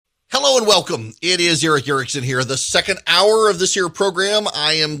Hello and welcome. It is Eric Erickson here, the second hour of this here program.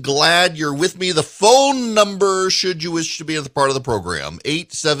 I am glad you're with me. The phone number, should you wish to be a part of the program,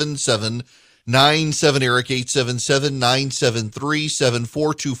 877-97-ERIC,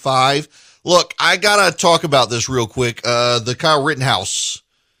 877-973-7425. Look, I got to talk about this real quick. The Kyle Rittenhouse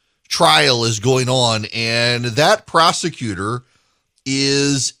trial is going on, and that prosecutor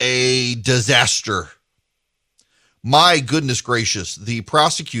is a disaster. My goodness gracious, the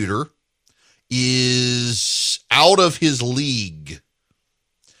prosecutor is out of his league.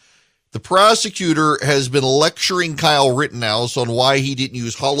 The prosecutor has been lecturing Kyle Rittenhouse on why he didn't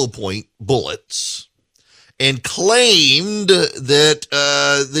use hollow point bullets and claimed that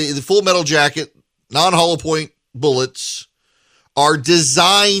the full metal jacket, non-hollow point bullets are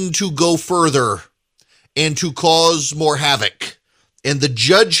designed to go further and to cause more havoc. And the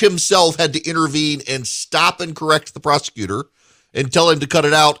judge himself had to intervene and stop and correct the prosecutor and tell him to cut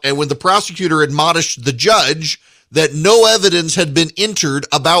it out. And when the prosecutor admonished the judge that no evidence had been entered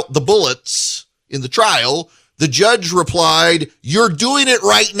about the bullets in the trial, the judge replied, "You're doing it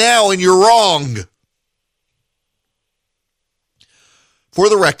right now and you're wrong." For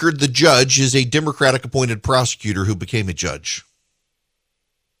the record, the judge is a Democratic appointed prosecutor who became a judge.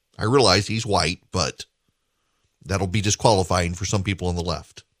 I realize he's white, but that'll be disqualifying for some people on the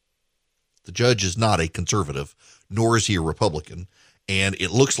left. The judge is not a conservative, nor is he a Republican. And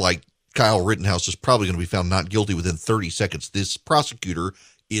it looks like Kyle Rittenhouse is probably going to be found not guilty within 30 seconds. This prosecutor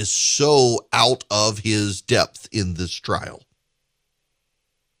is so out of his depth in this trial.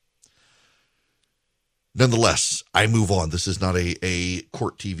 Nonetheless, I move on. This is not a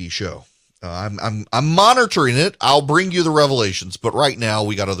court TV show. I'm monitoring it. I'll bring you the revelations, but right now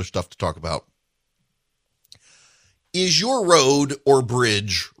we got other stuff to talk about. Is your road or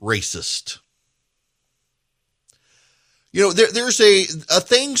bridge racist? You know, there's a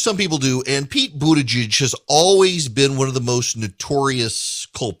thing some people do, and Pete Buttigieg has always been one of the most notorious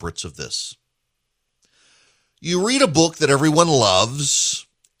culprits of this. You read a book that everyone loves,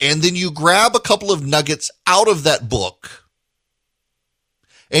 and then you grab a couple of nuggets out of that book,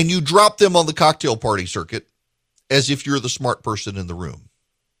 and you drop them on the cocktail party circuit as if you're the smart person in the room.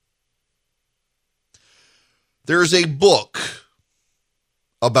 There's a book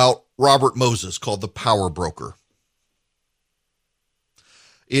about Robert Moses called The Power Broker.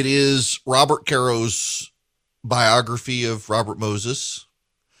 It is Robert Caro's biography of Robert Moses.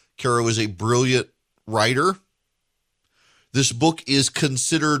 Caro is a brilliant writer. This book is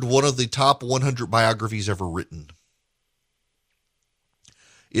considered one of the top 100 biographies ever written.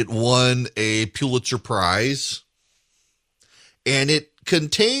 It won a Pulitzer Prize, and it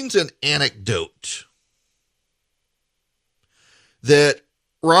contains an anecdote that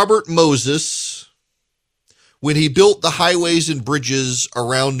Robert Moses, when he built the highways and bridges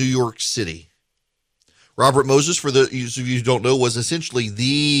around New York City, Robert Moses, for those of you who don't know, was essentially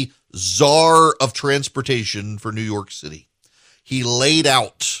the czar of transportation for New York City. He laid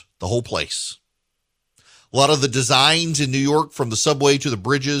out the whole place. A lot of the designs in New York, from the subway to the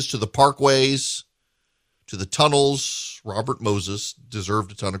bridges to the parkways to the tunnels, Robert Moses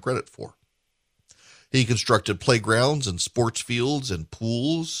deserved a ton of credit for. He constructed playgrounds and sports fields and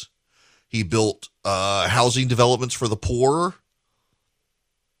pools. He built housing developments for the poor.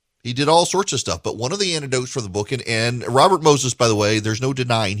 He did all sorts of stuff. But one of the anecdotes for the book, and Robert Moses, by the way, there's no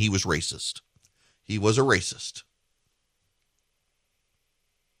denying he was racist. He was a racist.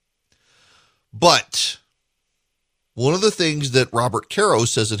 But one of the things that Robert Caro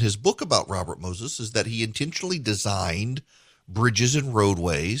says in his book about Robert Moses is that he intentionally designed bridges and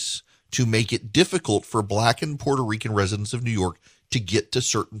roadways to make it difficult for Black and Puerto Rican residents of New York to get to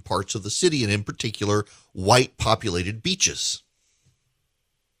certain parts of the city, and in particular, white populated beaches.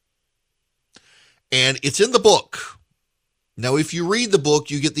 And it's in the book. Now, if you read the book,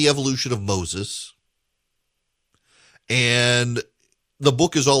 you get the evolution of Moses. And the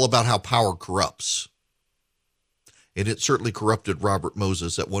book is all about how power corrupts. And it certainly corrupted Robert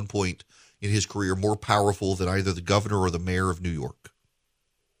Moses at one point in his career, more powerful than either the governor or the mayor of New York.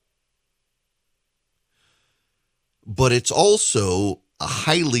 But it's also a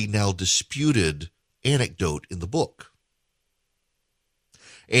highly now disputed anecdote in the book.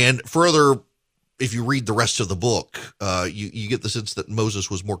 And further, if you read the rest of the book, you get the sense that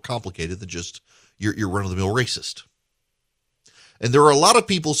Moses was more complicated than just your run-of-the-mill racist. And there are a lot of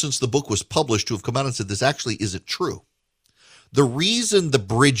people since the book was published who have come out and said this actually isn't true. The reason the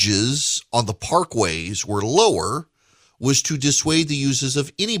bridges on the parkways were lower was to dissuade the uses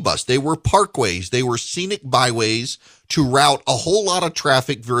of any bus. They were parkways. They were scenic byways to route a whole lot of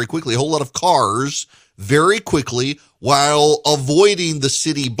traffic very quickly, a whole lot of cars very quickly, while avoiding the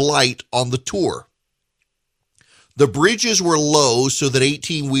city blight on the tour. The bridges were low so that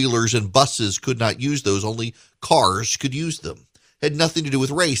 18-wheelers and buses could not use those. Only cars could use them. Had nothing to do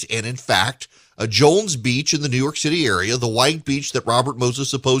with race. And in fact, Jones Beach in the New York City area, the white beach that Robert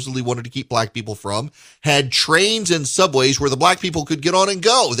Moses supposedly wanted to keep black people from, had trains and subways where the black people could get on and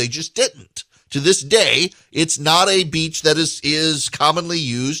go. They just didn't. To this day, it's not a beach that is commonly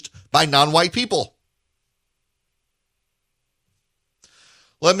used by non-white people.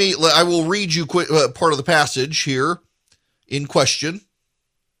 I will read you part of the passage here in question.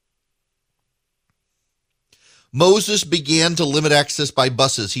 Moses began to limit access by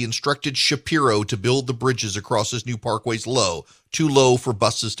buses. He instructed Shapiro to build the bridges across his new parkways too low for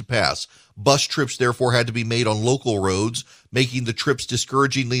buses to pass. Bus trips, therefore, had to be made on local roads, making the trips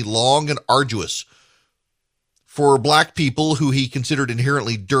discouragingly long and arduous. For black people who he considered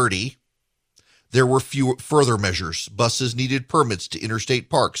inherently dirty, there were further measures. Buses needed permits to interstate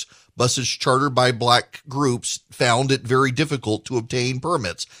parks. Buses chartered by black groups found it very difficult to obtain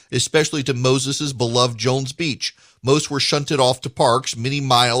permits, especially to Moses's beloved Jones Beach. Most were shunted off to parks many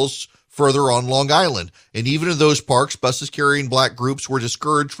miles further on Long Island. And even in those parks, buses carrying black groups were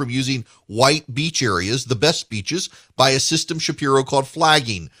discouraged from using white beach areas, the best beaches, by a system Shapiro called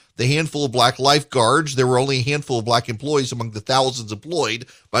flagging. The handful of black lifeguards, there were only a handful of black employees among the thousands employed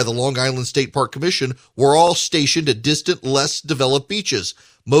by the Long Island State Park Commission, were all stationed at distant, less developed beaches.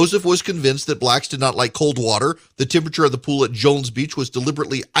 Moses was convinced that blacks did not like cold water. The temperature of the pool at Jones Beach was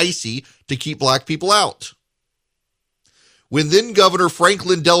deliberately icy to keep black people out. When then Governor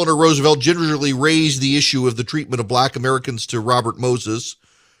Franklin Delano Roosevelt gingerly raised the issue of the treatment of black Americans to Robert Moses,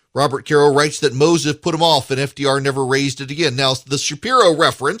 Robert Caro writes that Moses put him off and FDR never raised it again. Now, the Shapiro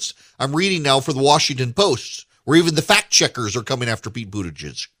reference, I'm reading now for the Washington Post, where even the fact checkers are coming after Pete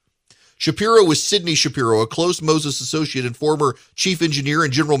Buttigieg. Shapiro was Sidney Shapiro, a close Moses associate and former chief engineer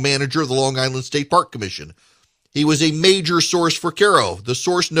and general manager of the Long Island State Park Commission. He was a major source for Caro. The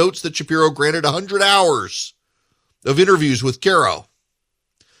source notes that Shapiro granted 100 hours of interviews with Caro,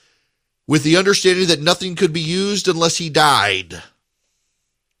 with the understanding that nothing could be used unless he died.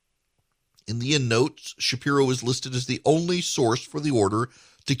 In the end notes, Shapiro is listed as the only source for the order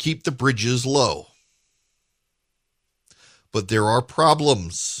to keep the bridges low. But there are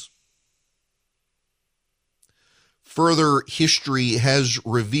problems. Further history has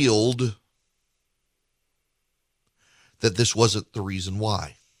revealed that this wasn't the reason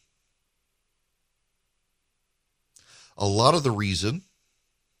why. A lot of the reason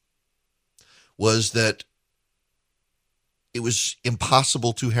was that it was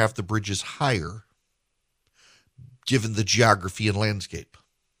impossible to have the bridges higher given the geography and landscape.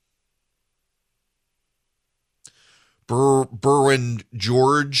 Berwin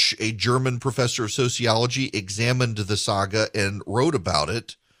George, a German professor of sociology, examined the saga and wrote about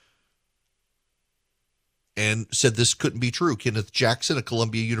it and said this couldn't be true. Kenneth Jackson, a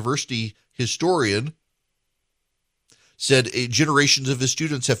Columbia University historian, said generations of his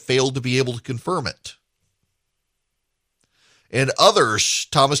students have failed to be able to confirm it. And others,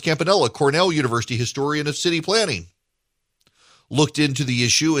 Thomas Campanella, Cornell University historian of city planning, looked into the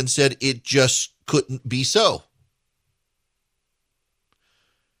issue and said it just couldn't be so.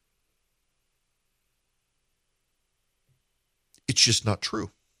 It's just not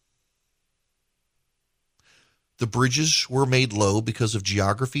true. The bridges were made low because of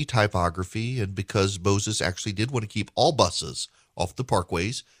geography, typography, and because Moses actually did want to keep all buses off the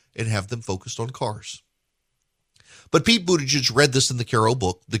parkways and have them focused on cars. But Pete Buttigieg read this in the Caro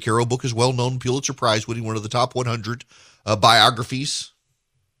book. The Caro book is well-known, Pulitzer Prize winning, one of the top 100 biographies,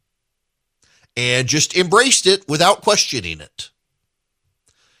 and just embraced it without questioning it.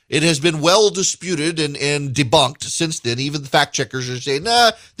 It has been well disputed and debunked since then. Even the fact checkers are saying,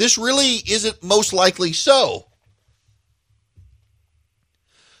 nah, this really isn't most likely so.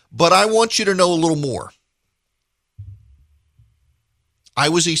 But I want you to know a little more. I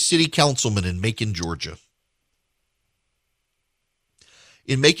was a city councilman in Macon, Georgia.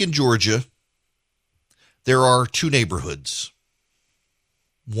 In Macon, Georgia, there are two neighborhoods.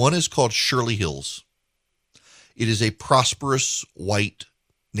 One is called Shirley Hills. It is a prosperous white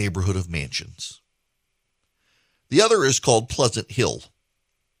neighborhood of mansions. The other is called Pleasant Hill.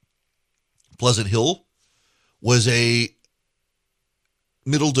 Pleasant Hill was a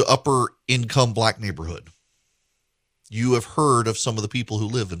middle to upper income black neighborhood. You have heard of some of the people who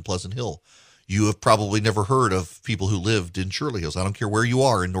live in Pleasant Hill. You have probably never heard of people who lived in Shirley Hills. I don't care where you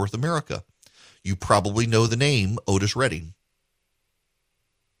are in North America. You probably know the name Otis Redding.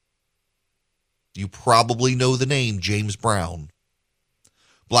 You probably know the name James Brown.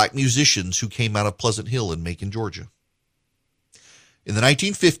 Black musicians who came out of Pleasant Hill in Macon, Georgia. In the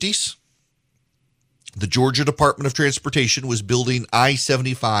 1950s, the Georgia Department of Transportation was building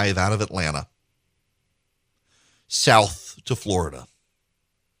I-75 out of Atlanta, south to Florida.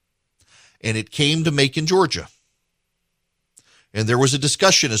 And it came to Macon, Georgia. And there was a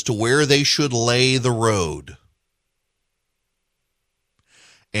discussion as to where they should lay the road.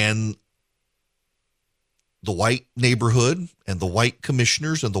 And the white neighborhood and the white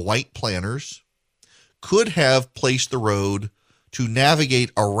commissioners and the white planners could have placed the road to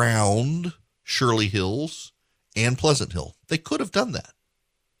navigate around Shirley Hills and Pleasant Hill. They could have done that.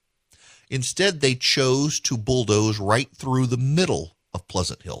 Instead, they chose to bulldoze right through the middle of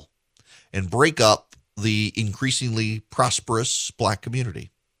Pleasant Hill and break up the increasingly prosperous black community.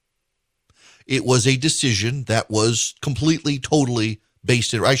 It was a decision that was completely, totally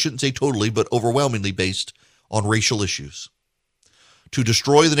based, I shouldn't say totally, but overwhelmingly based on racial issues. To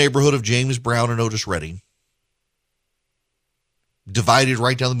destroy the neighborhood of James Brown and Otis Redding, divided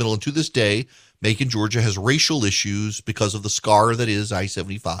right down the middle. And to this day, Macon, Georgia has racial issues because of the scar that is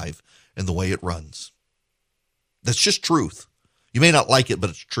I-75 and the way it runs. That's just truth. You may not like it, but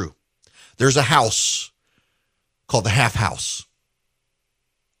it's true. There's a house called the Half House.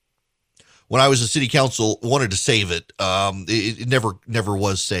 When I was a city council, wanted to save it. It never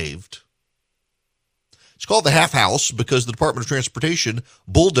was saved. It's called the Half House because the Department of Transportation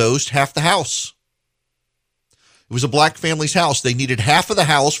bulldozed half the house. It was a black family's house. They needed half of the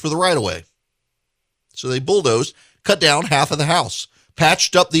house for the right-of-way. So they bulldozed, cut down half of the house,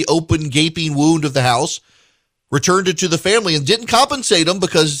 patched up the open, gaping wound of the house, returned it to the family, and didn't compensate them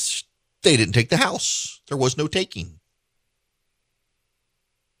because they didn't take the house. There was no taking.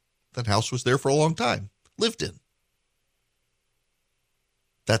 That house was there for a long time, lived in.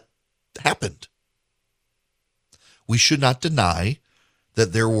 That happened. We should not deny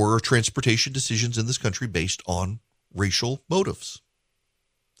that there were transportation decisions in this country based on racial motives.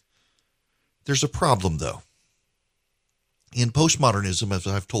 There's a problem, though. In postmodernism, as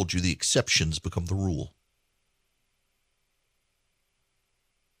I've told you, the exceptions become the rule.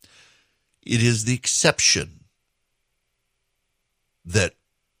 It is the exception that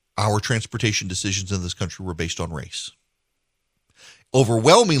our transportation decisions in this country were based on race.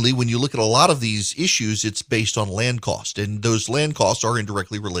 Overwhelmingly, when you look at a lot of these issues, it's based on land cost. And those land costs are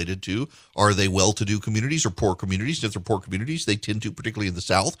indirectly related to, are they well-to-do communities or poor communities? If they're poor communities, they tend to, particularly in the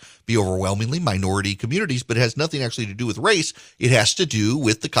South, be overwhelmingly minority communities, but it has nothing actually to do with race. It has to do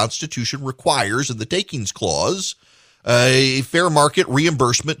with the Constitution requires in the Takings Clause a fair market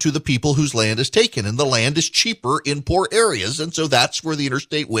reimbursement to the people whose land is taken. And the land is cheaper in poor areas, and so that's where the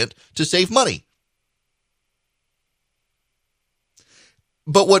interstate went to save money.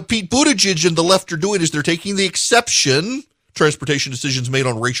 But what Pete Buttigieg and the left are doing is they're taking the exception, transportation decisions made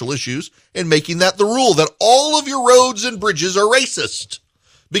on racial issues, and making that the rule, that all of your roads and bridges are racist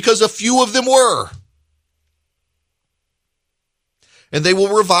because a few of them were. And they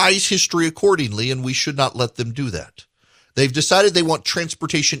will revise history accordingly, and we should not let them do that. They've decided they want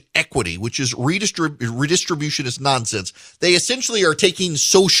transportation equity, which is redistributionist nonsense. They essentially are taking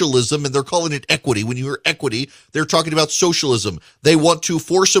socialism and they're calling it equity. When you hear equity, they're talking about socialism. They want to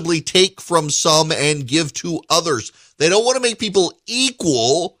forcibly take from some and give to others. They don't want to make people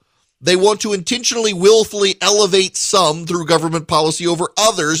equal. They want to intentionally, willfully elevate some through government policy over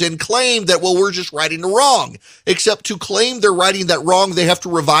others and claim that, well, we're just righting the wrong. Except to claim they're righting that wrong, they have to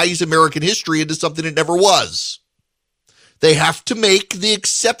revise American history into something it never was. They have to make the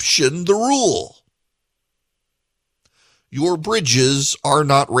exception the rule. Your bridges are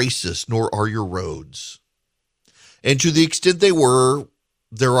not racist, nor are your roads. And to the extent they were,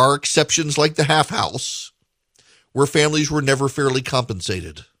 there are exceptions like the Half House, where families were never fairly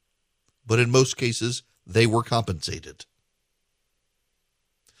compensated. But in most cases, they were compensated.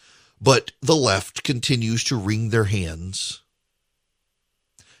 But the left continues to wring their hands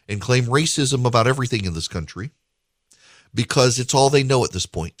and claim racism about everything in this country, because it's all they know at this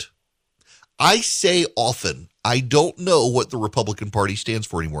point. I say often, I don't know what the Republican Party stands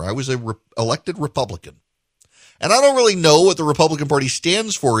for anymore. I was an elected Republican. And I don't really know what the Republican Party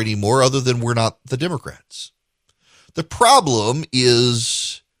stands for anymore other than we're not the Democrats. The problem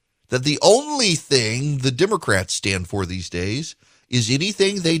is that the only thing the Democrats stand for these days is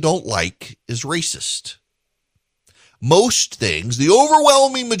anything they don't like is racist. Most things, the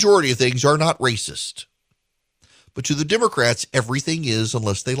overwhelming majority of things, are not racist. But to the Democrats, everything is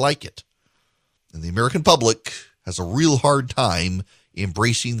unless they like it. And the American public has a real hard time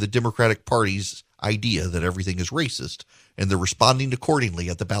embracing the Democratic Party's idea that everything is racist, and they're responding accordingly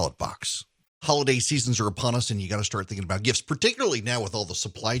at the ballot box. Holiday seasons are upon us, and you got to start thinking about gifts, particularly now with all the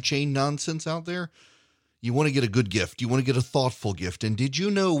supply chain nonsense out there. You want to get a good gift. You want to get a thoughtful gift. And did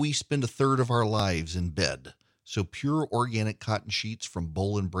you know we spend a third of our lives in bed? So pure organic cotton sheets from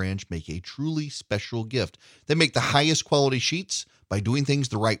Boll & Branch make a truly special gift. They make the highest quality sheets by doing things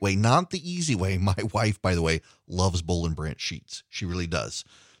the right way, not the easy way. My wife, by the way, loves Boll & Branch sheets. She really does.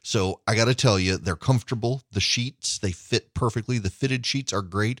 So I got to tell you, they're comfortable. The sheets, they fit perfectly. The fitted sheets are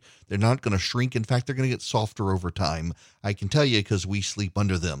great. They're not going to shrink. In fact, they're going to get softer over time. I can tell you because we sleep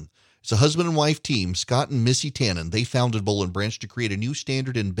under them. It's a husband and wife team, Scott and Missy Tannen. They founded Boll & Branch to create a new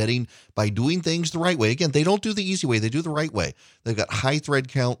standard in bedding by doing things the right way. Again, they don't do the easy way. They do the right way. They've got high thread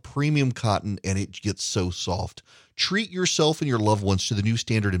count, premium cotton, and it gets so soft. Treat yourself and your loved ones to the new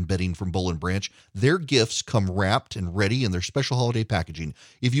standard in bedding from Boll & Branch. Their gifts come wrapped and ready in their special holiday packaging.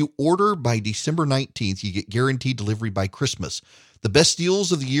 If you order by December 19th, you get guaranteed delivery by Christmas. The best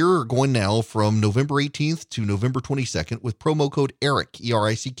deals of the year are going now from November 18th to November 22nd with promo code ERICK,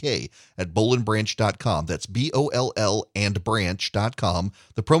 E-R-I-C-K, at bollandbranch.com. That's B-O-L-L and branch.com.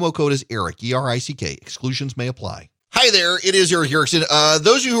 The promo code is ERICK, E-R-I-C-K. Exclusions may apply. Hi there, it is Eric Erickson.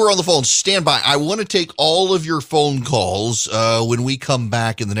 Those of you who are on the phone, stand by. I want to take all of your phone calls when we come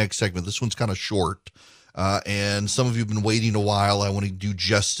back in the next segment. This one's kind of short, and some of you have been waiting a while. I want to do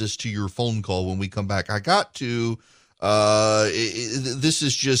justice to your phone call when we come back. I got to... this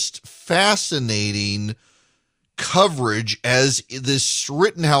is just fascinating coverage as this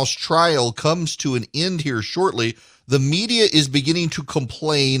Rittenhouse trial comes to an end here shortly. The media is beginning to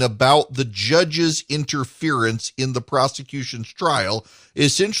complain about the judge's interference in the prosecution's trial,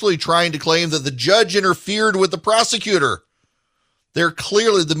 essentially trying to claim that the judge interfered with the prosecutor.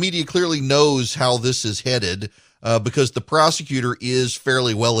 The media clearly knows how this is headed. Because the prosecutor is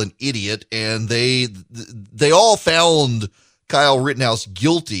fairly well an idiot, and they all found Kyle Rittenhouse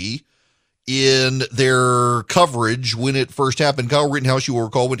guilty in their coverage when it first happened. Kyle Rittenhouse, you will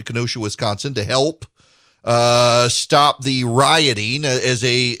recall, went to Kenosha, Wisconsin to help stop the rioting as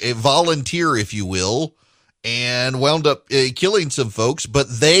a volunteer, if you will, and wound up killing some folks, but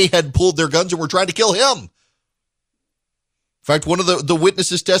they had pulled their guns and were trying to kill him. In fact, one of the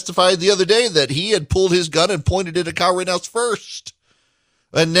witnesses testified the other day that he had pulled his gun and pointed it at Kyle Rittenhouse first.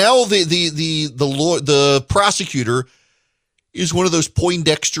 And now the prosecutor is one of those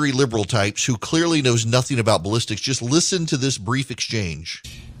Poindextery liberal types who clearly knows nothing about ballistics. Just listen to this brief exchange.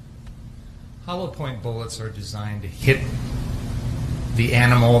 Hollow point bullets are designed to hit the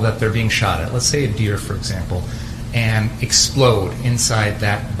animal that they're being shot at, let's say a deer, for example, and explode inside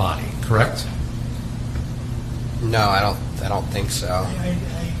that body, correct? No, I don't think so.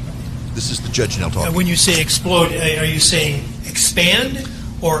 This is the judge now talking. When you say explode, are you saying expand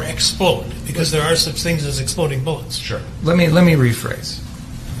or explode? Because there are such things as exploding bullets. Sure. Let me rephrase.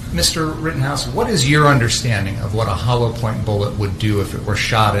 Mr. Rittenhouse, what is your understanding of what a hollow point bullet would do if it were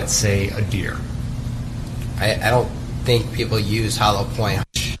shot at, say, a deer? I don't think people use hollow point.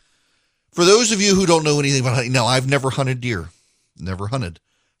 For those of you who don't know anything about hunting, now I've never hunted deer. Never hunted.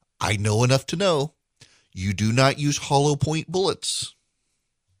 I know enough to know you do not use hollow point bullets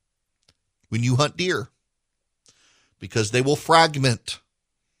when you hunt deer because they will fragment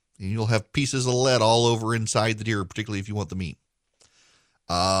and you'll have pieces of lead all over inside the deer, particularly if you want the meat.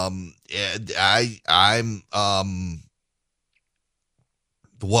 Wow.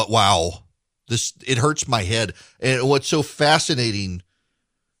 It hurts my head. And what's so fascinating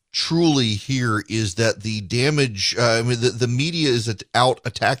truly here is that the damage, the media is out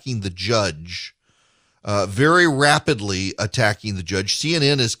attacking the judge, very rapidly attacking the judge.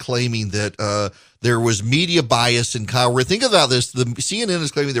 CNN is claiming that there was media bias in Kyle Rittenhouse. Think about this. The CNN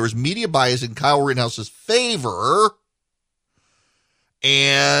is claiming there was media bias in Kyle Rittenhouse's favor.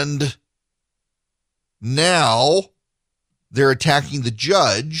 And now they're attacking the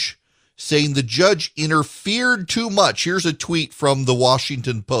judge, saying the judge interfered too much. Here's a tweet from the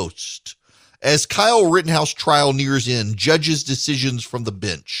Washington Post. As Kyle Rittenhouse trial nears end, judges' decisions from the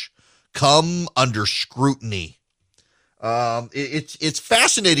bench come under scrutiny. It's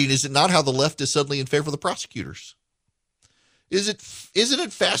fascinating, is it not, how the left is suddenly in favor of the prosecutors? Isn't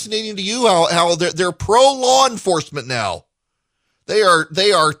it fascinating to you how they're pro law enforcement now? They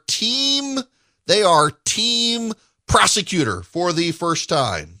are team prosecutor for the first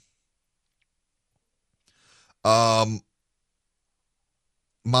time. My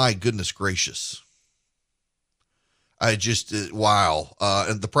goodness gracious. I just, wow.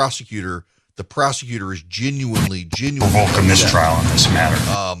 And the prosecutor is genuinely provoke a mistrial in this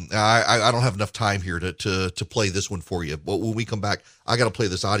matter. I don't have enough time here to play this one for you. But when we come back, I got to play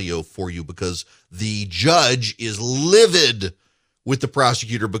this audio for you because the judge is livid with the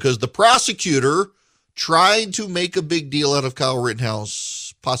prosecutor because the prosecutor tried to make a big deal out of Kyle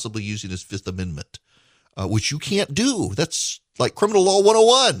Rittenhouse possibly using his Fifth Amendment, which you can't do. That's like criminal law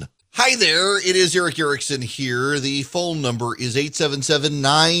 101. Hi there, it is Eric Erickson here. The phone number is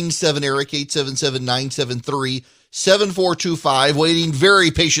 877-97-ERIC, 877-973-7425. Waiting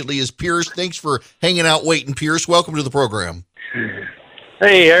very patiently is Pierce. Thanks for hanging out waiting, Pierce. Welcome to the program.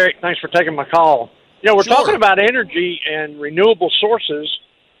 Hey, Eric, thanks for taking my call. We're Sure. talking about energy and renewable sources.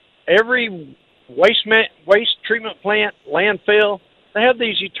 Every waste treatment plant, landfill, they have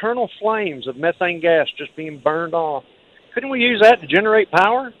these eternal flames of methane gas just being burned off. Couldn't we use that to generate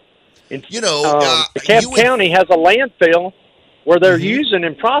power? DeKalb County has a landfill where they're using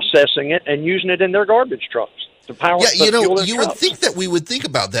and processing it and using it in their garbage trucks to power. You would think that we would think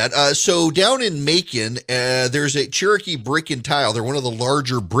about that. So down in Macon, there's a Cherokee Brick and Tile. They're one of the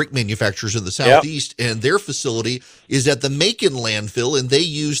larger brick manufacturers in the Southeast, and their facility is at the Macon landfill, and they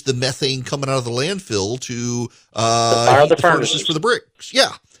use the methane coming out of the landfill to power heat the the furnaces for the bricks.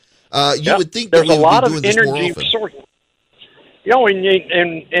 Yeah. You would think there's that we a lot would be of doing this more energy often. sources.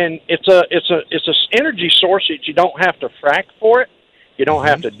 And it's a energy source that you don't have to frack for it. You don't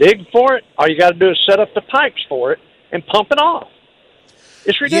have to dig for it. All you got to do is set up the pipes for it and pump it off.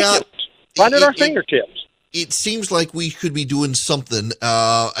 It's ridiculous. Right at our fingertips. It seems like we could be doing something.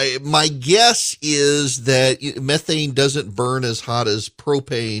 My guess is that methane doesn't burn as hot as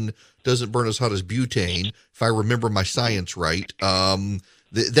propane, doesn't burn as hot as butane, if I remember my science right. I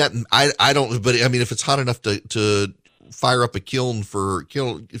don't, but I mean, if it's hot enough to fire up a kiln for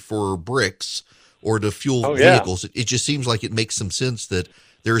bricks or to fuel vehicles, it just seems like it makes some sense that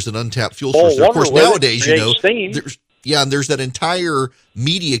there's an untapped fuel source. Of course, nowadays, there's that entire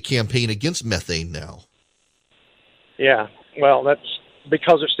media campaign against methane now. Yeah, well, that's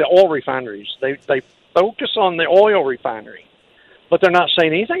because it's the oil refineries. They focus on the oil refinery, but they're not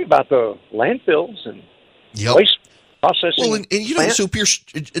saying anything about the landfills and waste processing. Well, and so Pierce,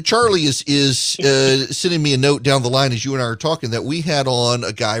 Charlie is sending me a note down the line as you and I are talking that we had on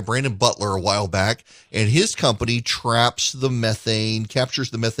a guy, Brandon Butler, a while back, and his company captures the methane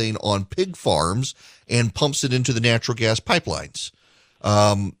on pig farms and pumps it into the natural gas pipelines.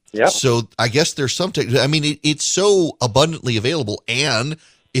 So I guess there's some it's so abundantly available, and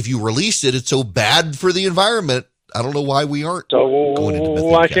if you release it, it's so bad for the environment. I don't know why we aren't going into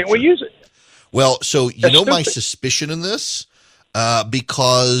methane why capture. can't we use it? Well, so my suspicion in this,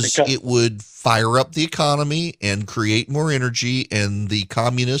 because it would fire up the economy and create more energy, and the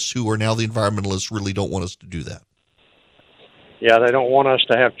communists who are now the environmentalists really don't want us to do that. Yeah, they don't want us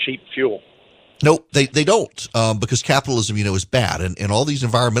to have cheap fuel. Nope, they don't, because capitalism, is bad. And all these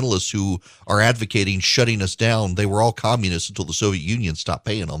environmentalists who are advocating shutting us down, they were all communists until the Soviet Union stopped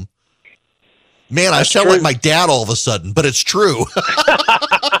paying them. Man, I sound like my dad all of a sudden, but it's true.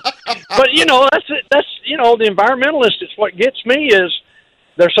 But, that's the environmentalists, it's what gets me is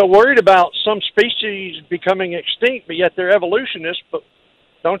they're so worried about some species becoming extinct, but yet they're evolutionists. But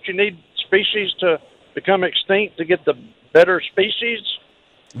don't you need species to become extinct to get the better species?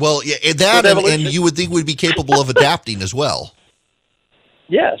 Well, yeah, and you would think we'd be capable of adapting as well.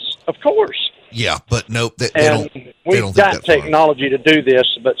 Yes, of course. Yeah, but nope, they don't. We've got technology to do this,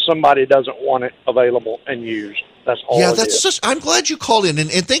 but somebody doesn't want it available and used. That's all. Yeah, I'm glad you called in, and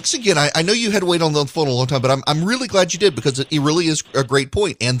thanks again. I know you had to wait on the phone a long time, but I'm really glad you did because it really is a great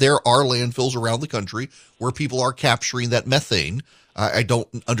point. And there are landfills around the country where people are capturing that methane. I don't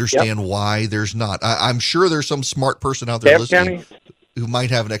understand why there's not. I'm sure there's some smart person out there listening who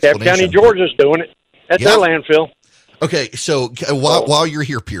might have an explanation. County, Georgia's doing it. That's their landfill. Okay, so while you're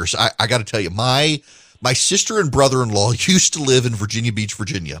here, Pierce, I got to tell you, my sister and brother-in-law used to live in Virginia Beach,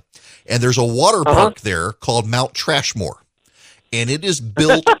 Virginia, and there's a water park there called Mount Trashmore, and it is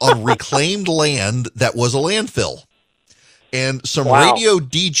built on reclaimed land that was a landfill. And some radio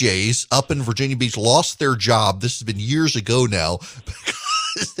DJs up in Virginia Beach lost their job. This has been years ago now.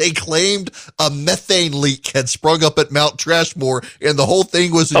 They claimed a methane leak had sprung up at Mount Trashmore, and the whole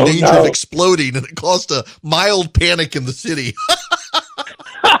thing was in danger of exploding, and it caused a mild panic in the city.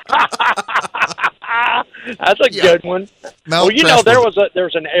 That's a good one. Trashmore.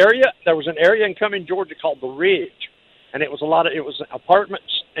 there was an area in Cumming, Georgia called the Ridge, and it was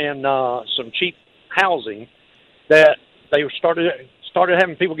apartments and some cheap housing that they started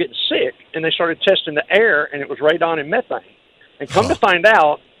having people getting sick, and they started testing the air, and it was radon and methane. And come to find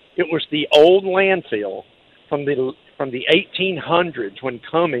out, it was the old landfill from the 1800s when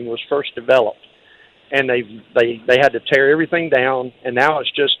Cumming was first developed. and they had to tear everything down, and now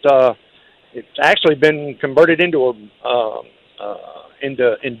it's just it's actually been converted into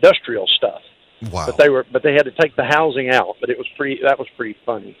industrial stuff. Wow. But they had to take the housing out. But that was pretty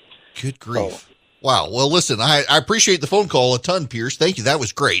funny. Good grief. Wow. Well, listen, I appreciate the phone call a ton, Pierce. Thank you. That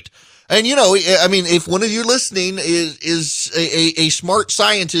was great. And, I mean, if one of you listening is a smart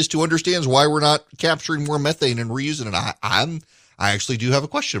scientist who understands why we're not capturing more methane and reusing it, I actually do have a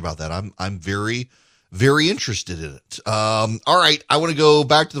question about that. I'm very, very interested in it. All right. I want to go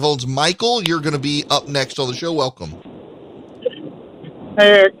back to the phones. Michael, you're going to be up next on the show. Welcome. Hey,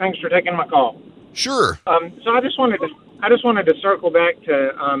 Eric, thanks for taking my call. Sure. So I just wanted to circle back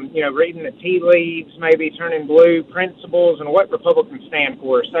to reading the tea leaves, maybe turning blue principles, and what Republicans stand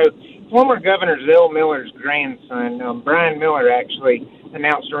for. So former Governor Zell Miller's grandson, Brian Miller, actually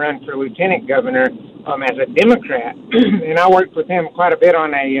announced a run for lieutenant governor as a Democrat, and I worked with him quite a bit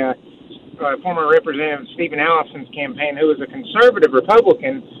on a former Representative Stephen Allison's campaign, who was a conservative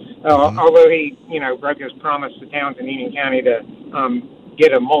Republican, although he broke his promise to towns in Union County to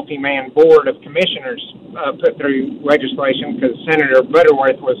get a multi-man board of commissioners put through legislation, because Senator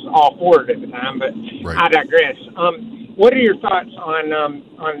Butterworth was all for it at the time, but right. I digress. What are your thoughts on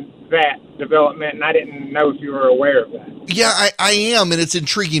that development? And I didn't know if you were aware of that. Yeah, I am, and it's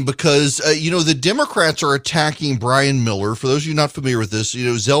intriguing because, the Democrats are attacking Brian Miller. For those of you not familiar with this,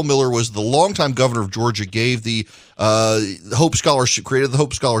 Zell Miller was the longtime governor of Georgia, gave the Hope Scholarship, created the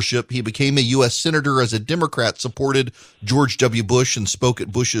Hope Scholarship. He became a U.S. senator as a Democrat, supported George W. Bush, and spoke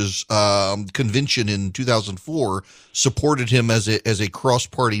at Bush's convention in 2004, supported him as a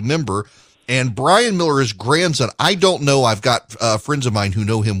cross-party member. And Brian Miller, his grandson, I don't know. I've got friends of mine who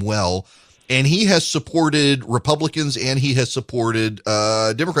know him well, and he has supported Republicans and he has supported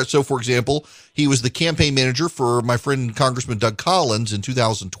Democrats. So, for example, he was the campaign manager for my friend Congressman Doug Collins in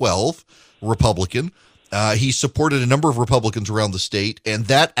 2012, Republican. He supported a number of Republicans around the state, and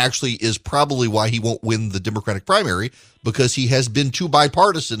that actually is probably why he won't win the Democratic primary, because he has been too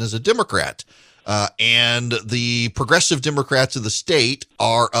bipartisan as a Democrat. And the progressive Democrats of the state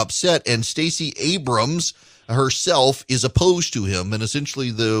are upset, and Stacey Abrams herself is opposed to him. And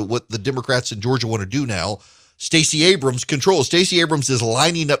essentially what the Democrats in Georgia want to do now, Stacey Abrams controls. Stacey Abrams is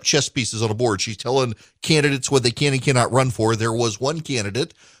lining up chess pieces on a board. She's telling candidates what they can and cannot run for. There was one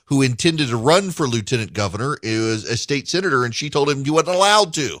candidate who intended to run for lieutenant governor. It was a state senator, and she told him he wasn't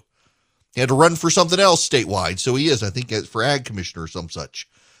allowed to. He had to run for something else statewide. So he is, I think, for ag commissioner or some such.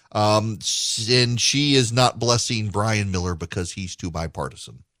 And she is not blessing Brian Miller because he's too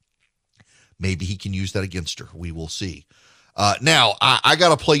bipartisan. Maybe he can use that against her. We will see. Now, I got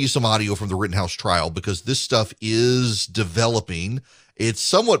to play you some audio from the Rittenhouse trial because this stuff is developing. It's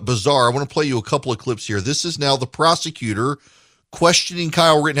somewhat bizarre. I want to play you a couple of clips here. This is now the prosecutor questioning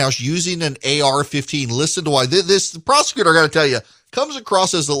Kyle Rittenhouse using an AR-15. Listen to why. The prosecutor, I got to tell you, comes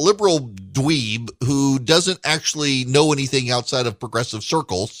across as a liberal dweeb who doesn't actually know anything outside of progressive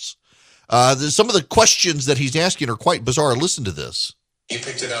circles. Some of the questions that he's asking are quite bizarre. Listen to this. You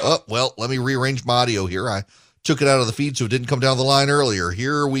picked it up. Oh, well, let me rearrange my audio here. I took it out of the feed so it didn't come down the line earlier.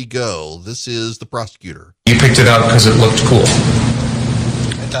 Here we go. This is the prosecutor. You picked it out because it looked cool.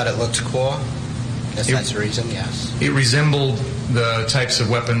 I thought it looked cool. Guess that's the reason, yes. It resembled the types of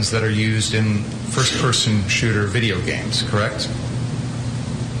weapons that are used in first-person shooter video games, correct?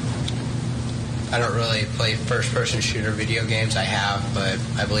 I don't really play first-person shooter video games. I have, but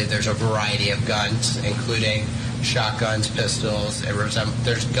I believe there's a variety of guns, including shotguns, pistols.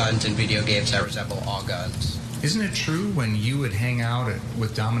 There's guns in video games that resemble all guns. Isn't it true when you would hang out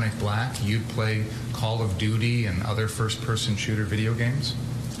with Dominic Black, you'd play Call of Duty and other first-person shooter video games?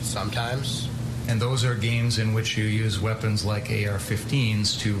 Sometimes. And those are games in which you use weapons like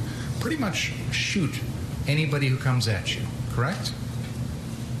AR-15s to pretty much shoot anybody who comes at you, correct?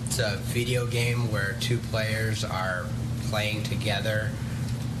 It's a video game where two players are playing together.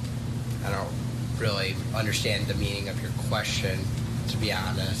 I don't really understand the meaning of your question, to be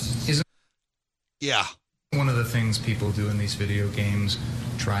honest. Yeah. One of the things people do in these video games,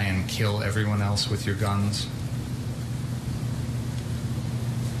 try and kill everyone else with your guns?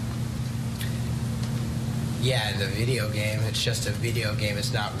 Yeah, in the video game, it's just a video game.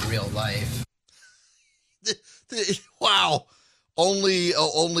 It's not real life. Wow. Only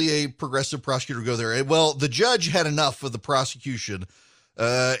a progressive prosecutor would go there. Well, the judge had enough of the prosecution,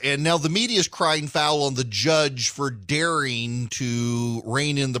 and now the media is crying foul on the judge for daring to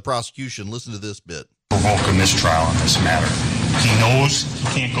rein in the prosecution. Listen to this bit. Provoke a mistrial on this matter. He knows he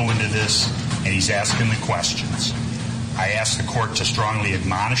can't go into this, and he's asking the questions. I asked the court to strongly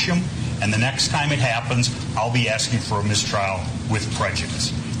admonish him, and the next time it happens, I'll be asking for a mistrial with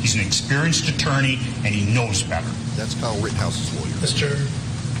prejudice. He's an experienced attorney, and he knows better. That's Kyle Rittenhouse's lawyer. Mr.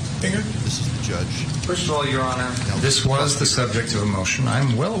 Finger? This is the judge. First of all, Your Honor, this was the subject of a motion.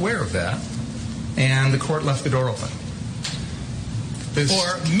 I'm well aware of that. And the court left the door open.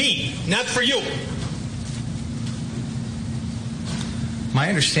 For me, not for you. My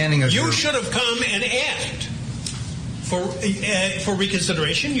understanding of You should have come and asked for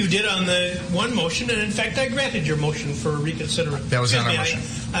reconsideration. You did on the one motion, and in fact, I granted your motion for reconsideration. That was not a motion.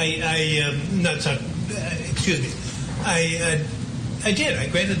 Excuse me. I did. I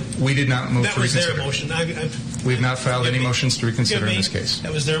granted. We did not move that for reconsideration. That was their motion. We have not filed any motions to reconsider in this case.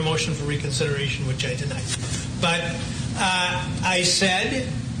 That was their motion for reconsideration, which I denied. But I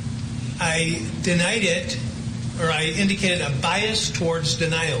said I denied it, or I indicated a bias towards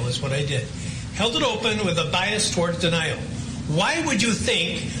denial is what I did. Held it open with a bias towards denial. Why would you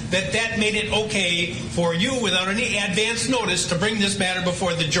think that that made it okay for you, without any advance notice, to bring this matter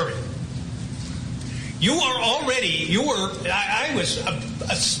before the jury? I was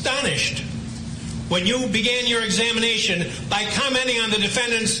astonished when you began your examination by commenting on the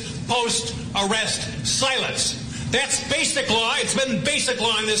defendant's post-arrest silence. That's basic law. It's been basic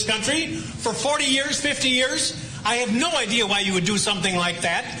law in this country for 40 years, 50 years. I have no idea why you would do something like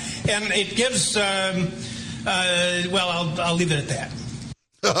that. And it gives, I'll leave it at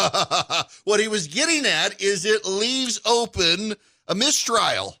that. What he was getting at is it leaves open a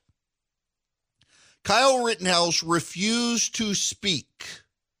mistrial. Kyle Rittenhouse refused to speak.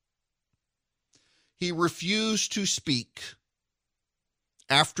 He refused to speak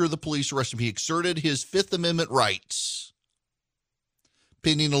after the police arrested him. He exerted his Fifth Amendment rights,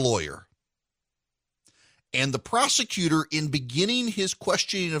 pending a lawyer. And the prosecutor, in beginning his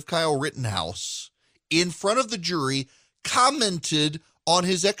questioning of Kyle Rittenhouse in front of the jury, commented on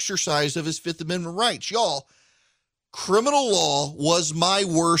his exercise of his Fifth Amendment rights. Y'all, criminal law was my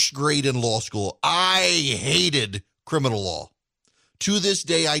worst grade in law school. I hated criminal law. To this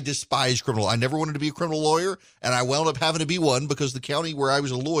day, I despise criminal law. I never wanted to be a criminal lawyer, and I wound up having to be one because the county where I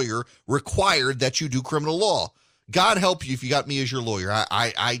was a lawyer required that you do criminal law. God help you if you got me as your lawyer.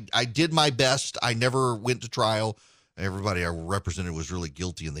 I did my best. I never went to trial. Everybody I represented was really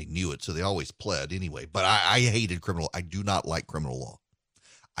guilty, and they knew it, so they always pled anyway. But I hated criminal. I do not like criminal law.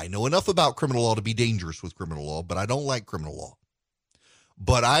 I know enough about criminal law to be dangerous with criminal law, but I don't like criminal law.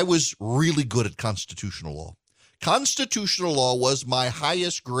 But I was really good at constitutional law. Constitutional law was my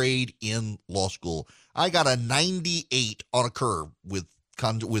highest grade in law school. I got a 98 on a curve with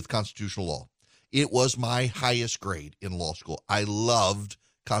constitutional law. It was my highest grade in law school. I loved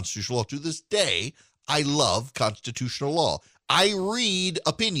constitutional law. To this day, I love constitutional law. I read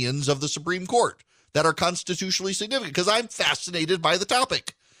opinions of the Supreme Court that are constitutionally significant because I'm fascinated by the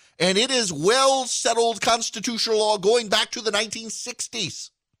topic. And it is well-settled constitutional law going back to the 1960s.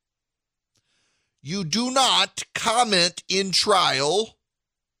 You do not comment in trial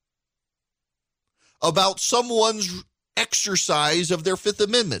about someone's exercise of their Fifth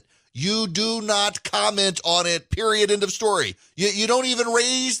Amendment. You do not comment on it, period, end of story. You don't even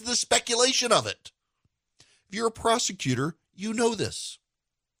raise the speculation of it. If you're a prosecutor, you know this.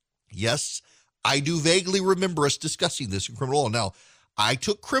 Yes, I do vaguely remember us discussing this in criminal law. Now, I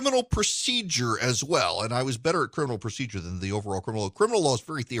took criminal procedure as well, and I was better at criminal procedure than the overall criminal law. Criminal law is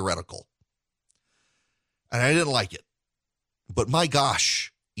very theoretical, and I didn't like it. But my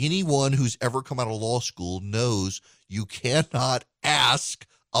gosh, anyone who's ever come out of law school knows you cannot ask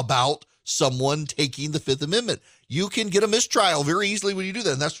about someone taking the Fifth Amendment. You can get a mistrial very easily when you do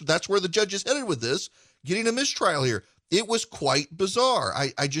that, and that's where the judge is headed with this, getting a mistrial here. It was quite bizarre.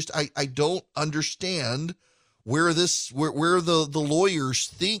 I don't understand where the lawyers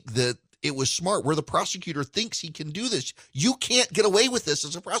think that it was smart, where the prosecutor thinks he can do this. You can't get away with this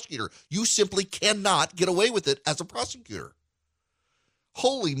as a prosecutor. You simply cannot get away with it as a prosecutor.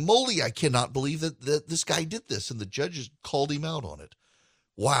 Holy moly, I cannot believe that this guy did this, and the judges called him out on it.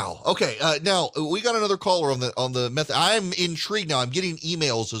 Wow. Okay, now we got another caller on the method. I'm intrigued now. I'm getting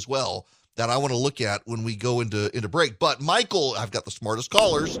emails as well that I want to look at when we go into break. But Michael, I've got the smartest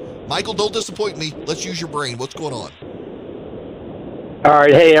callers. Michael, don't disappoint me. Let's use your brain. What's going on? All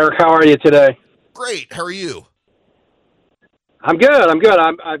right. Hey, Eric, how are you today? Great. How are you? I'm good.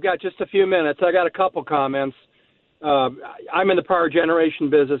 I've got just a few minutes. I got a couple comments. I'm in the power generation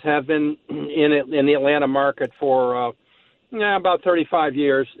business, have been in the Atlanta market for about 35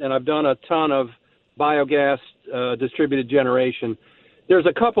 years, and I've done a ton of biogas distributed generation. There's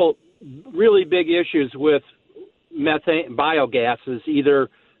a couple really big issues with methane biogases, either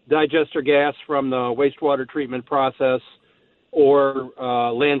digester gas from the wastewater treatment process or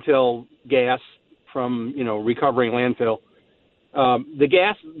landfill gas from recovering landfill.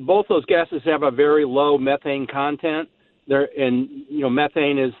 Both those gases have a very low methane content.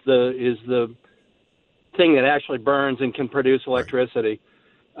 Methane is the thing that actually burns and can produce electricity.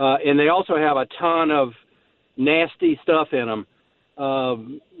 And they also have a ton of nasty stuff in them.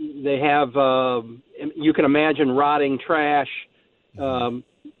 They have, you can imagine rotting trash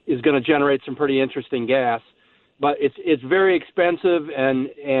is going to generate some pretty interesting gas. But it's very expensive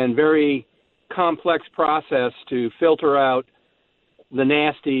and very complex process to filter out the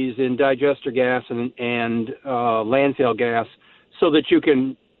nasties in digester gas and landfill gas so that you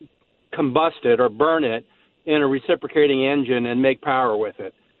can combust it or burn it in a reciprocating engine and make power with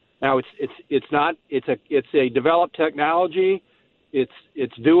it. Now it's a developed technology.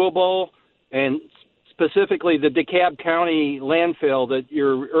 It's doable, and specifically the DeKalb County landfill that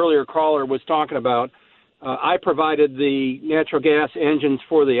your earlier caller was talking about. I provided the natural gas engines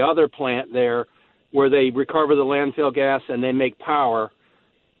for the other plant there, where they recover the landfill gas and they make power.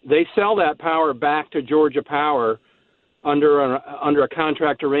 They sell that power back to Georgia Power under a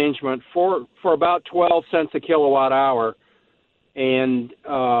contract arrangement for about 12 cents a kilowatt hour, and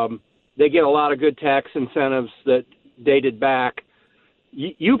they get a lot of good tax incentives that dated back.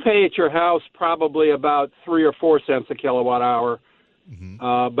 You pay at your house probably about 3 or 4 cents a kilowatt hour,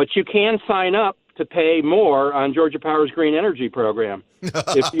 but you can sign up to pay more on Georgia Power's green energy program.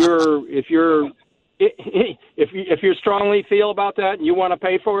 If you strongly feel about that and you want to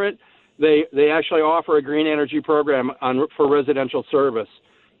pay for it, they actually offer a green energy program for residential service,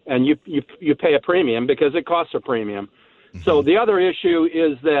 and you pay a premium because it costs a premium. So the other issue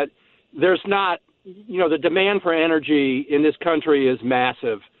is that there's not, the demand for energy in this country is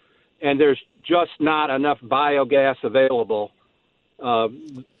massive, and there's just not enough biogas available.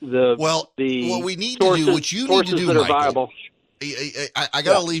 What we need to do, what you need to do, Michael, I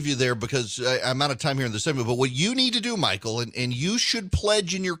got to leave you there because I'm out of time here in the segment, but what you need to do, Michael, and you should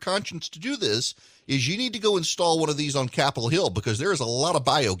pledge in your conscience to do this, is you need to go install one of these on Capitol Hill, because there is a lot of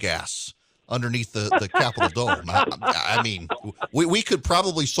biogas underneath the Capitol Dome. I mean, we could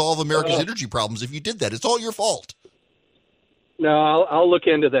probably solve America's energy problems if you did that. It's all your fault. No, I'll look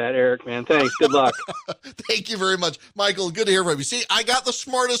into that, Eric, man. Thanks. Good luck. Thank you very much, Michael. Good to hear from you. See, I got the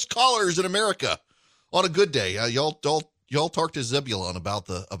smartest callers in America on a good day. Y'all talk to Zebulon about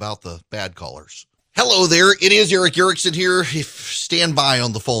the bad callers. Hello there. It is Eric Erickson here. Stand by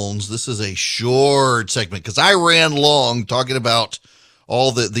on the phones. This is a short segment because I ran long talking about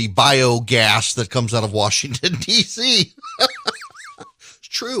all the biogas that comes out of Washington, D.C. It's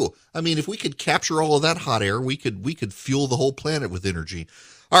true. I mean, if we could capture all of that hot air, we could fuel the whole planet with energy.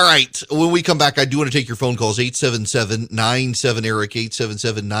 All right. When we come back, I do want to take your phone calls, 877-97-ERIC,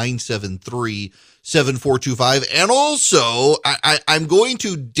 877-973-7425. And also, I'm going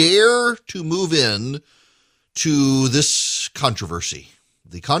to dare to move in to this controversy,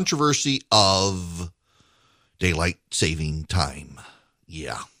 the controversy of daylight saving time.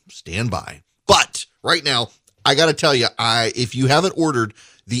 Yeah, stand by. But right now, I got to tell you, if you haven't ordered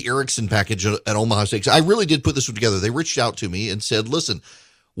the Erickson package at Omaha Steaks, I really did put this one together. They reached out to me and said, listen,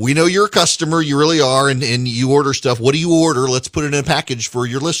 we know you're a customer, you really are, and you order stuff. What do you order? Let's put it in a package for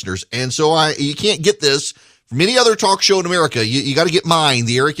your listeners. And so you can't get this from any other talk show in America. You got to get mine,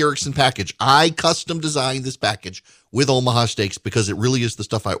 the Eric Erickson package. I custom designed this package with Omaha Steaks because it really is the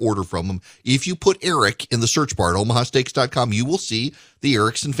stuff I order from them. If you put Eric in the search bar at omahasteaks.com, you will see the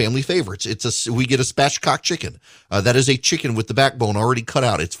Erickson family favorites. We get a spatchcock chicken. That is a chicken with the backbone already cut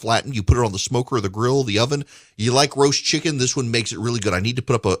out. It's flattened. You put it on the smoker or the grill, the oven. You like roast chicken? This one makes it really good. I need to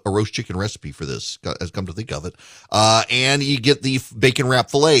put up a roast chicken recipe for this, as come to think of it. And you get the bacon wrap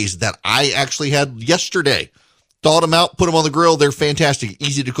fillets that I actually had yesterday. Thawed them out, put them on the grill. They're fantastic,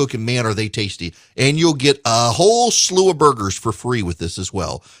 easy to cook, and man, are they tasty. And you'll get a whole slew of burgers for free with this as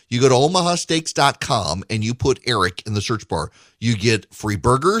well. You go to omahasteaks.com and you put Eric in the search bar. You get free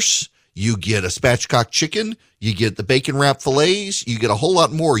burgers. You get a spatchcock chicken. You get the bacon wrap fillets. You get a whole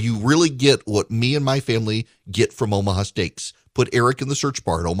lot more. You really get what me and my family get from Omaha Steaks. Put Eric in the search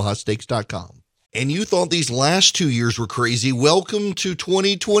bar at omahasteaks.com. And you thought these last 2 years were crazy. Welcome to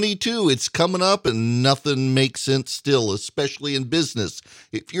 2022. It's coming up and nothing makes sense still, especially in business.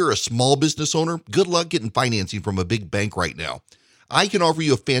 If you're a small business owner, good luck getting financing from a big bank right now. I can offer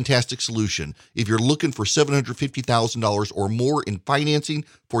you a fantastic solution if you're looking for $750,000 or more in financing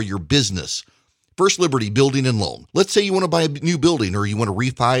for your business. First Liberty Building and Loan. Let's say you want to buy a new building, or you want to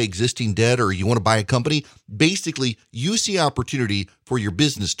refi existing debt, or you want to buy a company. Basically, you see opportunity for your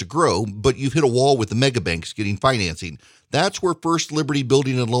business to grow, but you've hit a wall with the mega banks getting financing. That's where First Liberty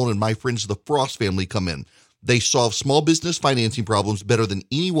Building and Loan and my friends the Frost family come in. They solve small business financing problems better than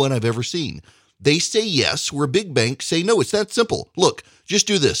anyone I've ever seen. They say yes, where big banks say no. It's that simple. Look, just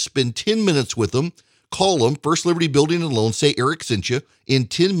do this. Spend 10 minutes with them. Call them, First Liberty Building and Loan. Say Eric sent you. In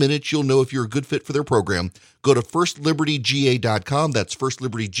 10 minutes, you'll know if you're a good fit for their program. Go to firstlibertyga.com. That's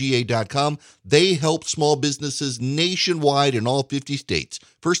firstlibertyga.com. They help small businesses nationwide in all 50 states.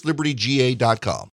 firstlibertyga.com.